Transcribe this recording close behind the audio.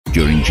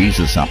During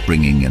Jesus'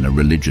 upbringing in a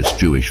religious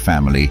Jewish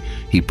family,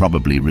 he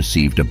probably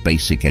received a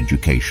basic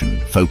education,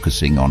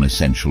 focusing on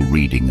essential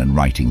reading and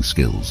writing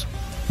skills.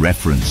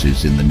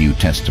 References in the New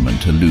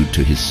Testament allude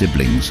to his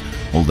siblings,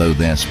 although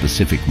their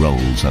specific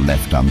roles are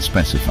left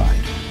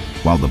unspecified.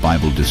 While the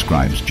Bible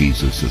describes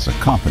Jesus as a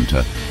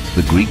carpenter,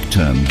 the Greek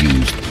term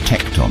used,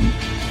 tekton,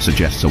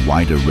 suggests a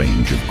wider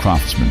range of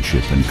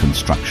craftsmanship and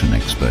construction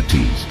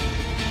expertise.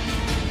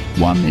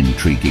 One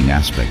intriguing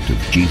aspect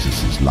of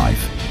Jesus'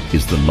 life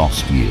is the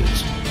lost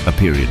years, a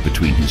period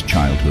between his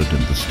childhood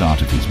and the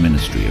start of his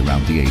ministry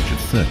around the age of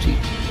 30,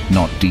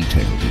 not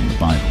detailed in the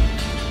Bible.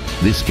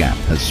 This gap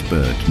has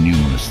spurred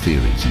numerous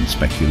theories and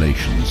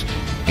speculations,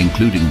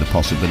 including the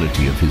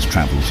possibility of his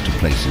travels to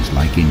places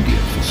like India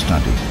for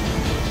study.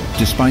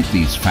 Despite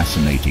these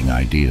fascinating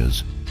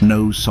ideas,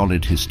 no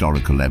solid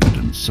historical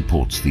evidence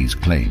supports these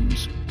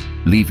claims,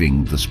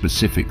 leaving the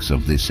specifics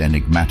of this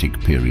enigmatic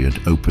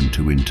period open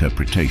to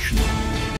interpretation.